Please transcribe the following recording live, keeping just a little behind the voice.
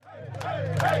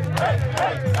Verstaan?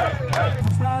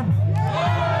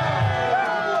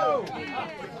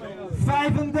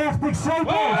 35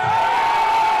 zetels!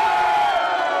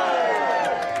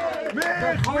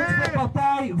 De grootste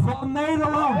partij van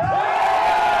Nederland!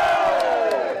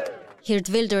 Geert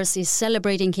Wilders is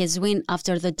celebrating his win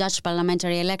after the Dutch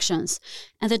parliamentary elections,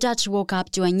 and the Dutch woke up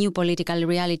to a new political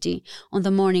reality on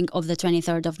the morning of the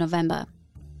 23rd of November.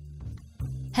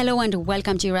 Hello and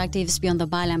welcome to Euroscepticism's Beyond the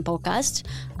Byline podcast.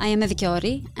 I am Evie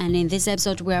Chiori, and in this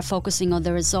episode we are focusing on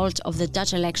the result of the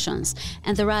Dutch elections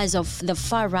and the rise of the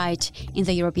far right in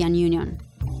the European Union.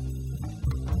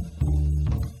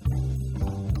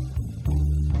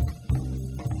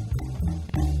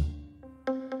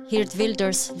 Geert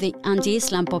Wilders, the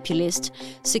anti-Islam populist,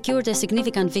 secured a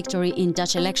significant victory in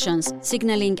Dutch elections,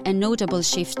 signaling a notable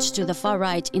shift to the far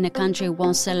right in a country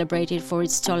once celebrated for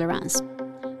its tolerance.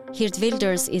 Geert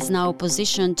Wilders is now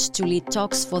positioned to lead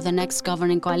talks for the next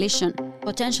governing coalition,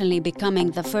 potentially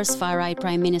becoming the first far-right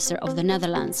Prime Minister of the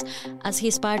Netherlands, as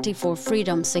his Party for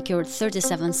Freedom secured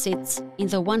 37 seats in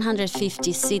the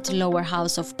 150-seat lower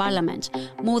house of Parliament,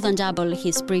 more than double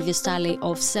his previous tally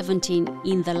of 17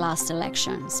 in the last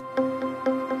elections.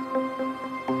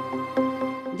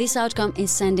 This outcome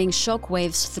is sending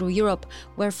shockwaves through Europe,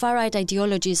 where far-right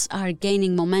ideologies are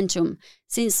gaining momentum,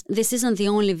 since this isn't the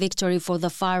only victory for the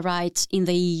far-right in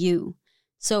the EU.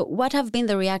 So what have been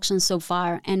the reactions so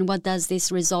far, and what does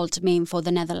this result mean for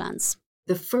the Netherlands?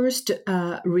 The first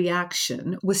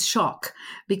reaction was shock,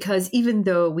 because even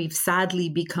though we've sadly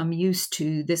become used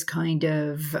to this kind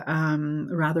of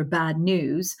rather bad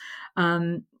news,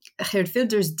 Geert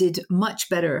Wilders did much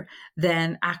better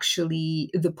than actually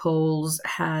the polls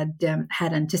had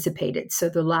anticipated. So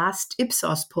the last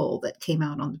Ipsos poll that came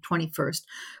out on the 21st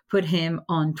put him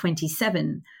on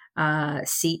 27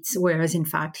 seats, whereas in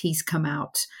fact he's come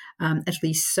out, at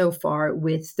least so far,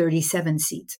 with 37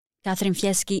 seats. Catherine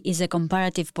Fieschi is a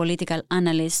comparative political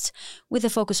analyst with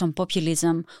a focus on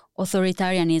populism,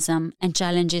 authoritarianism, and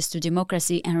challenges to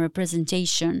democracy and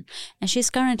representation, and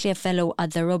she's currently a fellow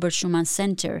at the Robert Schuman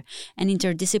Centre, an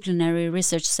interdisciplinary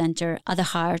research centre at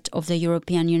the heart of the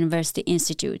European University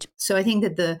Institute. So I think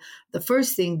that the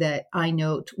first thing that I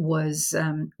note was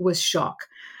shock.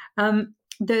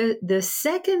 The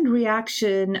second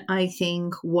reaction, I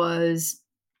think, was,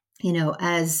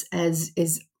 as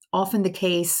is often the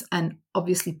case, and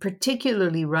obviously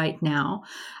particularly right now,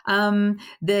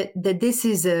 that this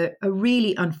is a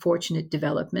really unfortunate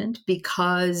development,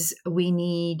 because we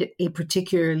need a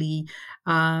particularly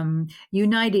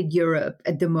united Europe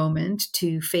at the moment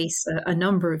to face a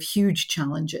number of huge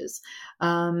challenges.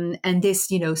 And this,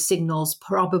 signals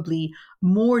probably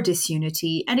more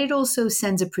disunity, and it also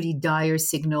sends a pretty dire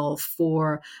signal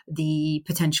for the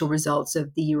potential results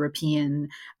of the European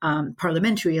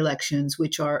parliamentary elections,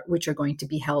 which are going to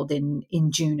be held in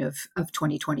June of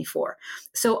 2024.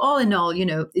 So all in all,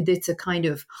 it's a kind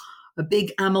of a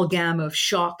big amalgam of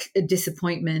shock,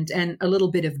 disappointment, and a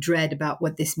little bit of dread about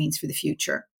what this means for the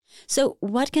future. So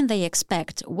what can they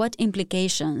expect? What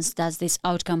implications does this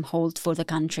outcome hold for the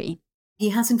country?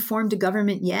 He hasn't formed a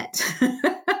government yet.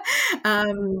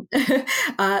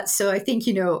 So I think,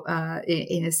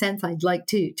 in a sense, I'd like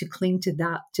to cling to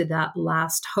that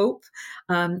last hope.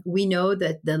 We know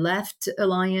that the left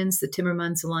alliance, the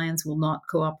Timmermans alliance, will not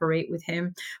cooperate with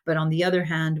him. But on the other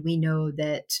hand, we know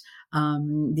that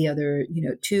the other,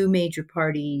 two major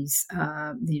parties,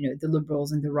 the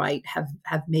Liberals and the right,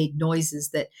 have made noises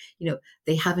that,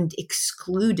 they haven't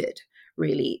excluded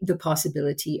really the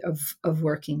possibility of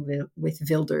working with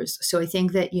Wilders. So I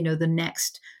think that, the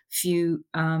next few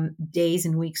days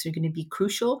and weeks are going to be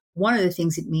crucial. One of the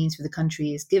things it means for the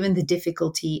country is, given the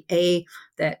difficulty, A,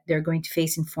 that they're going to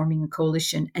face in forming a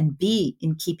coalition, and B,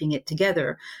 in keeping it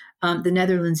together, the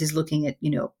Netherlands is looking at,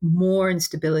 more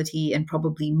instability and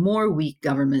probably more weak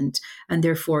government, and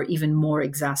therefore even more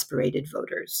exasperated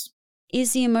voters.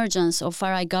 Is the emergence of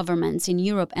far-right governments in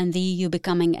Europe and the EU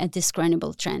becoming a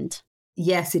discernible trend?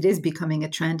 Yes, it is becoming a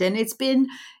trend, and it's been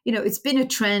a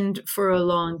trend for a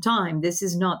long time. This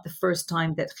is not the first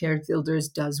time that Geert Wilders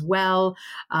does well.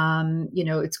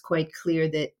 It's quite clear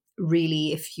that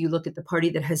really, if you look at the party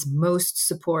that has most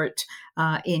support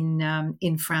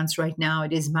in France right now,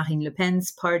 it is Marine Le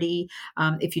Pen's party.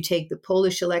 If you take the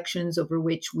Polish elections, over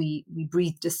which we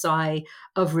breathed a sigh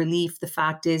of relief, the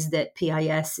fact is that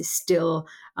PIS is still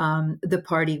the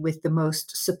party with the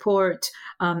most support.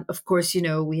 Of course,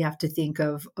 we have to think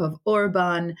of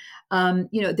Orban.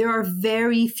 There are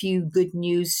very few good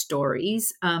news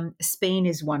stories. Spain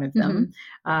is one of them.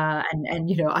 Mm-hmm. And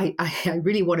I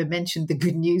really want to mention the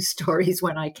good news stories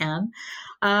when I can.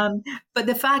 But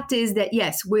the fact is that,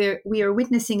 yes, we are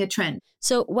witnessing a trend.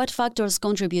 So what factors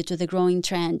contribute to the growing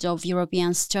trend of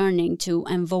Europeans turning to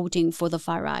and voting for the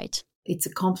far right? It's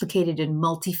a complicated and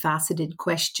multifaceted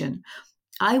question.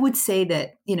 I would say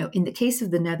that, in the case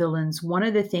of the Netherlands, one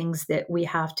of the things that we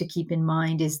have to keep in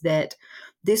mind is that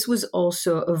this was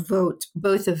also a vote,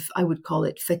 both of, I would call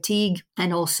it fatigue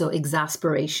and also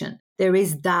exasperation. There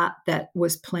is that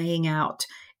was playing out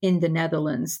in the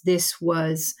Netherlands. This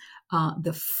was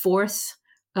the fourth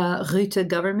Rutte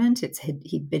government.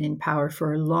 He'd been in power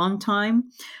for a long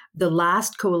time. The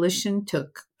last coalition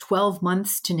took 12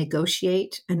 months to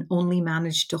negotiate and only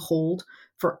managed to hold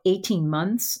for 18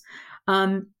 months.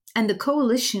 And the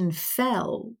coalition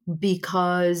fell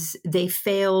because they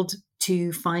failed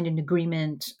to find an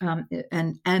agreement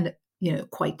and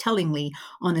quite tellingly,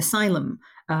 on asylum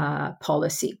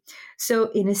policy.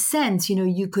 So in a sense,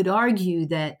 you could argue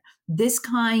that this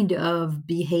kind of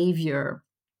behavior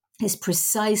is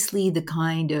precisely the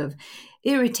kind of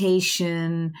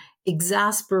irritation,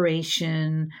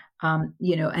 exasperation,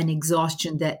 and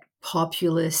exhaustion that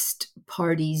populist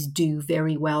parties do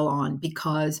very well on,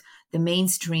 because the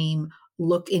mainstream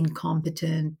look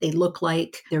incompetent. They look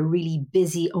like they're really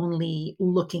busy only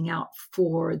looking out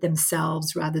for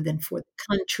themselves rather than for the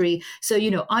country. So,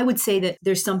 I would say that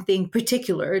there's something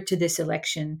particular to this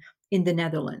election in the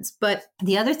Netherlands. But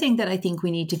the other thing that I think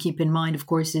we need to keep in mind, of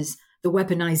course, is the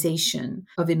weaponization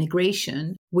of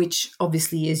immigration, which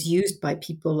obviously is used by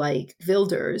people like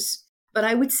Wilders. But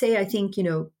I would say, I think,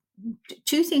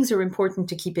 two things are important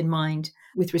to keep in mind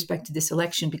with respect to this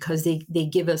election, because they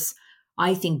give us,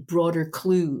 I think, broader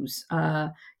clues,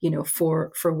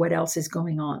 for what else is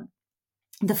going on.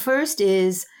 The first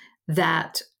is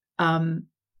that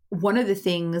one of the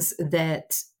things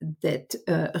that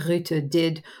Rutte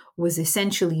did was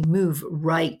essentially move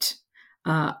right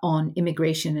on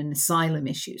immigration and asylum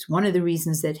issues. One of the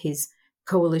reasons that his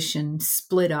coalition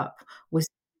split up was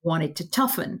he wanted to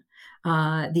toughen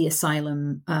the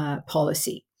asylum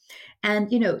policy.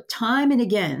 And, time and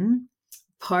again,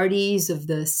 parties of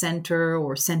the center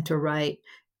or center-right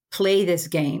play this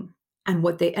game. And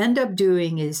what they end up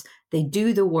doing is they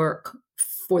do the work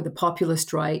for the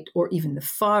populist right or even the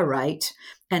far right.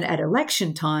 And at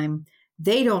election time,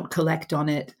 they don't collect on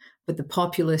it, but the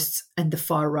populists and the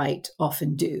far right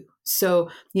often do.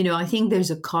 So, I think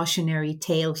there's a cautionary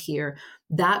tale here.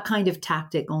 That kind of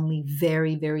tactic only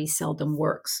very, very seldom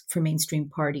works for mainstream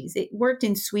parties. It worked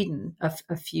in Sweden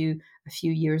a few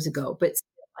years ago, but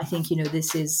I think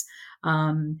this is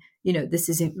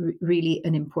really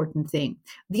an important thing.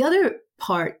 The other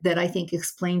part that I think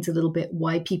explains a little bit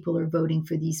why people are voting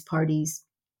for these parties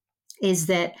is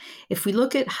that if we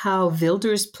look at how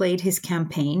Wilders played his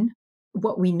campaign,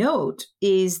 what we note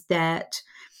is that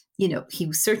he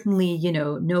was certainly,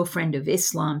 no friend of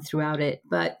Islam throughout it,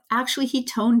 but actually he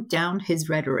toned down his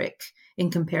rhetoric in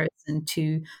comparison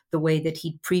to the way that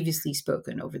he'd previously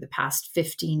spoken over the past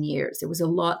 15 years. There was a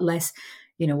lot less,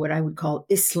 what I would call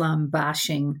Islam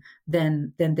bashing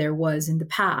than there was in the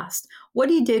past.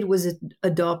 What he did was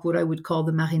adopt what I would call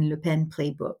the Marine Le Pen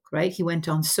playbook, right? He went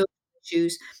on social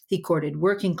issues. He courted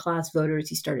working class voters.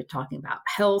 He started talking about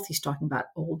health. He's talking about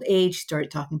old age. He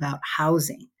started talking about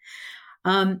housing.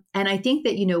 And I think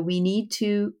that, we need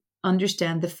to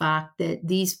understand the fact that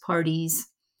these parties,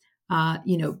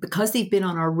 because they've been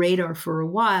on our radar for a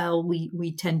while,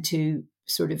 we tend to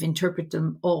sort of interpret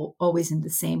them always in the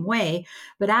same way.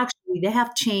 But actually, they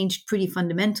have changed pretty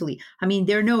fundamentally. I mean,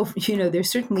 they're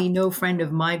certainly no friend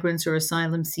of migrants or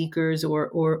asylum seekers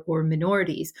or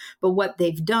minorities. But what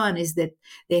they've done is that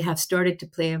they have started to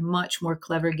play a much more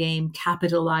clever game,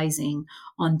 capitalizing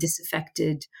on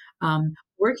disaffected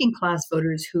working class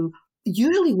voters who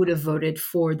usually would have voted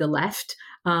for the left,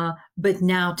 but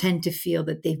now tend to feel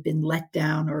that they've been let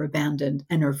down or abandoned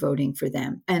and are voting for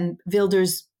them. And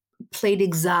Wilders played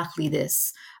exactly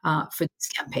this for this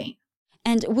campaign.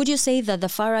 And would you say that the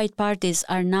far-right parties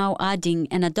are now adding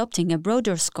and adopting a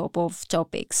broader scope of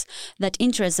topics that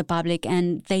interest the public,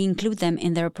 and they include them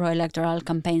in their pro-electoral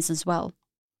campaigns as well?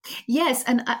 Yes,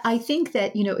 and I think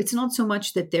that it's not so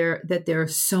much that they're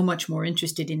so much more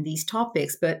interested in these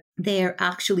topics, but they're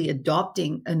actually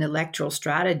adopting an electoral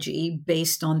strategy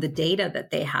based on the data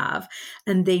that they have,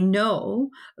 and they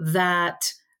know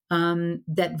that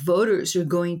that voters are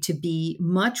going to be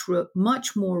much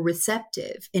more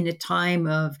receptive in a time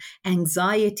of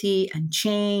anxiety and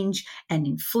change and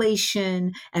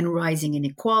inflation and rising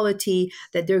inequality,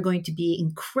 that they're going to be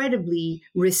incredibly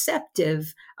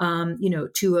receptive,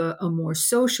 to a more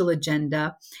social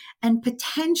agenda, and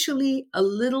potentially a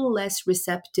little less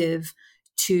receptive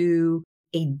to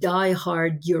a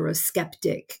diehard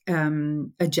Eurosceptic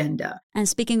agenda. And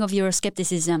speaking of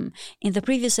Euroscepticism, in the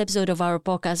previous episode of our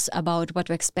podcast about what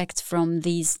to expect from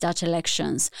these Dutch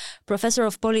elections, Professor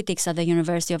of Politics at the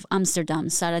University of Amsterdam,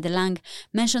 Sarah de Lang,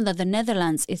 mentioned that the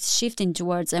Netherlands is shifting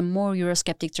towards a more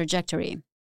Eurosceptic trajectory.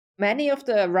 Many of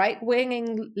the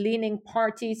right-wing leaning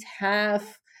parties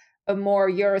have a more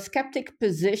Eurosceptic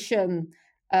position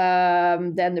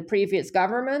than the previous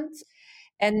government.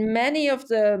 And many of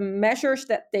the measures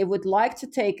that they would like to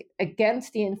take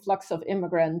against the influx of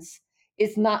immigrants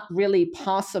is not really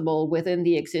possible within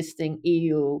the existing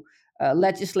EU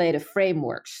legislative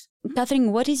frameworks.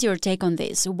 Catherine, what is your take on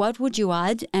this? What would you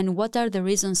add, and what are the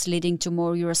reasons leading to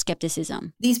more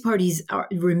Euroscepticism? These parties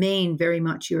remain very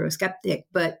much Eurosceptic,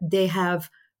 but they have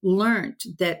learned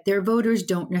that their voters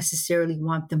don't necessarily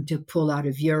want them to pull out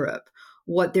of Europe.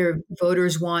 What their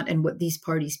voters want and what these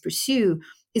parties pursue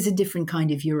is a different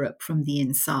kind of Europe from the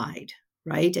inside,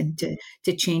 right? And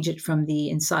to change it from the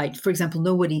inside. For example,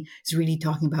 nobody is really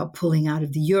talking about pulling out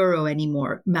of the euro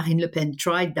anymore. Marine Le Pen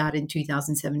tried that in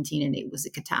 2017 and it was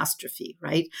a catastrophe,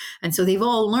 right? And so they've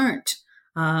all learned,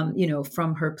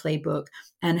 from her playbook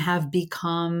and have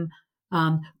become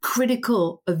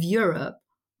critical of Europe,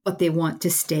 but they want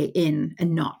to stay in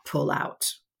and not pull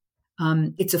out.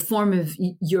 It's a form of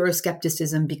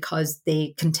Euroscepticism because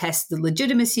they contest the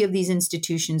legitimacy of these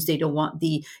institutions. They don't want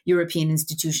the European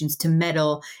institutions to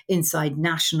meddle inside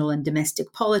national and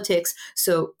domestic politics.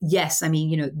 So yes,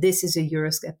 this is a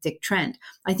Eurosceptic trend.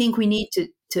 I think we need to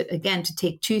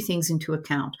take two things into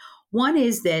account. One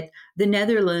is that the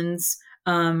Netherlands,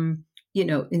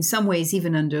 in some ways,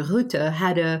 even under Rutte,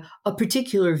 had a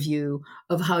particular view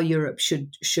of how Europe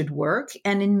should work.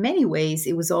 And in many ways,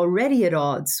 it was already at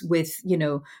odds with,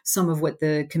 some of what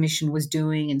the Commission was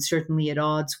doing, and certainly at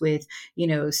odds with,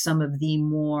 some of the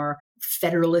more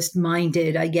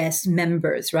federalist-minded, I guess,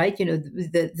 members, right?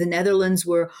 The Netherlands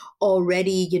were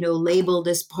already, labeled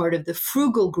as part of the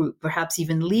frugal group, perhaps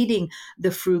even leading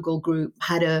the frugal group,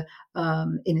 had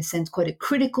in a sense, quite a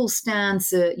critical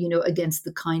stance, against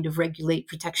the kind of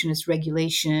protectionist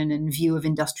regulation and view of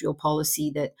industrial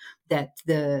policy that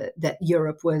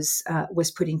Europe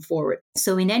was putting forward.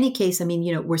 So in any case,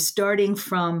 we're starting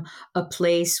from a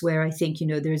place where I think,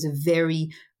 there's a very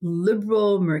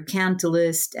liberal,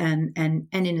 mercantilist, and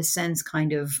in a sense,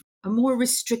 kind of a more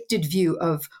restricted view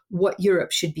of what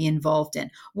Europe should be involved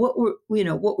in. What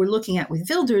we're looking at with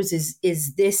Wilders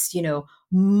is this,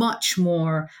 much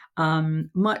more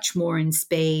in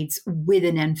spades, with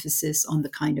an emphasis on the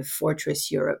kind of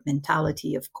fortress Europe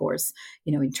mentality, of course,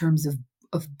 in terms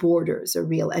of borders, a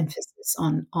real emphasis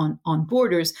on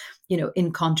borders,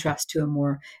 in contrast to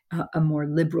a more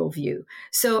liberal view.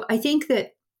 So I think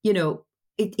that,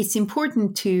 it's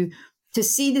important to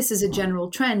see this as a general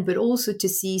trend, but also to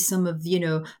see some of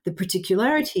the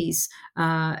particularities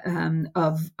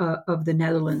of the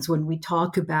Netherlands when we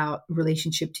talk about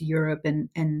relationship to Europe and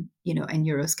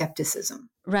Euroscepticism.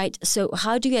 Right. So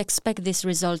how do you expect this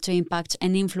result to impact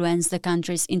and influence the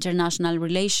country's international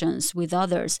relations with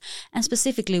others, and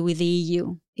specifically with the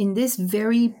EU? In this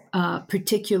very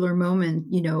particular moment,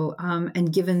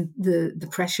 and given the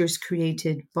pressures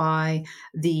created by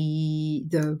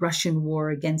the Russian war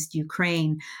against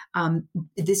Ukraine,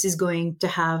 this is going to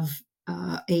have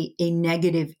a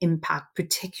negative impact,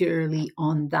 particularly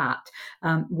on that.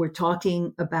 We're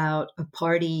talking about a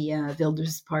party,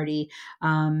 Wilders' party,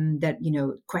 that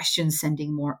questions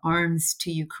sending more arms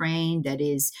to Ukraine, that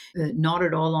is not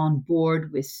at all on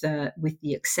board with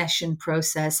the accession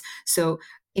process. So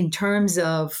in terms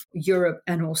of Europe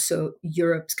and also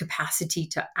Europe's capacity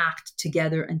to act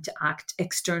together and to act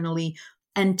externally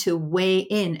and to weigh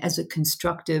in as a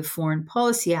constructive foreign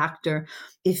policy actor,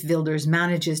 if Wilders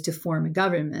manages to form a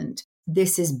government,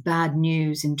 this is bad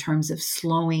news in terms of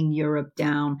slowing Europe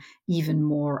down even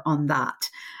more on that.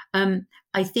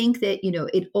 I think that,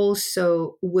 it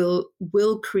also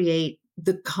will create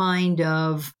the kind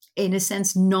of, in a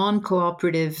sense,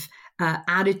 non-cooperative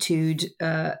attitude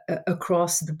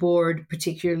across the board,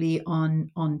 particularly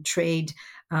on trade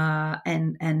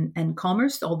and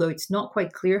commerce. Although it's not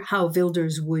quite clear how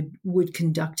Wilders would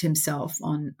conduct himself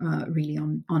on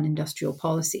industrial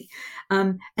policy.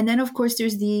 And then, of course,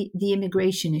 there's the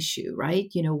immigration issue, right?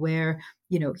 Where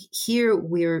here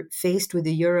we're faced with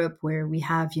a Europe where we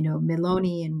have,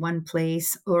 Meloni in one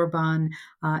place, Orban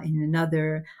in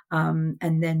another, and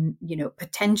then,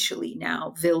 potentially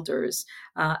now Wilders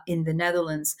in the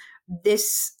Netherlands.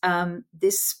 This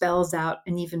spells out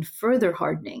an even further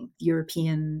hardening the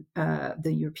European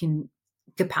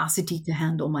capacity to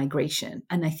handle migration.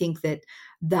 And I think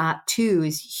that too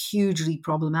is hugely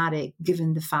problematic,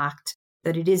 given the fact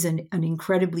that it is an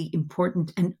incredibly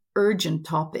important and urgent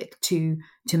topic to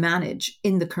manage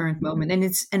in the current moment, and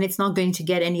it's not going to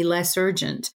get any less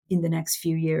urgent in the next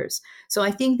few years. So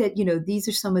I think that these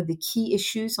are some of the key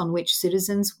issues on which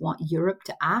citizens want Europe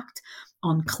to act.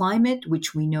 On climate,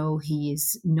 which we know he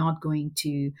is not going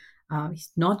to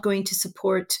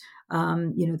support,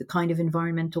 the kind of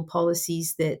environmental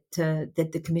policies that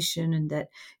the Commission and that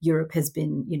Europe has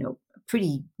been,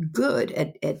 pretty good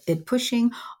at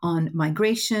pushing. On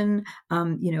migration,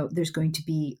 there's going to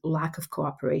be lack of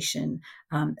cooperation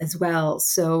as well.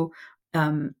 So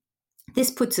this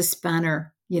puts a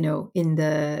spanner, in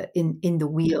the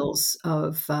wheels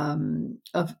of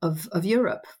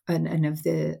Europe and of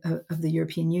the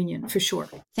European Union, for sure.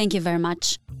 Thank you very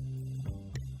much.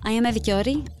 I am Evi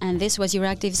Kiori, and this was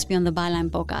Euractiv's Beyond the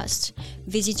Byline podcast.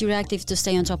 Visit Euractiv to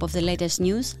stay on top of the latest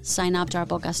news, sign up to our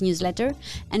podcast newsletter,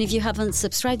 and if you haven't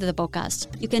subscribed to the podcast,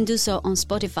 you can do so on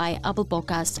Spotify, Apple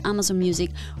Podcasts, Amazon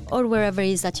Music, or wherever it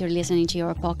is that you're listening to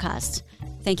your podcast.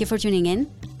 Thank you for tuning in,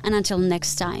 and until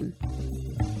next time.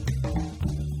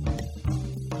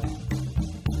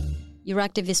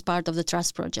 Euractiv is part of the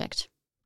Trust Project.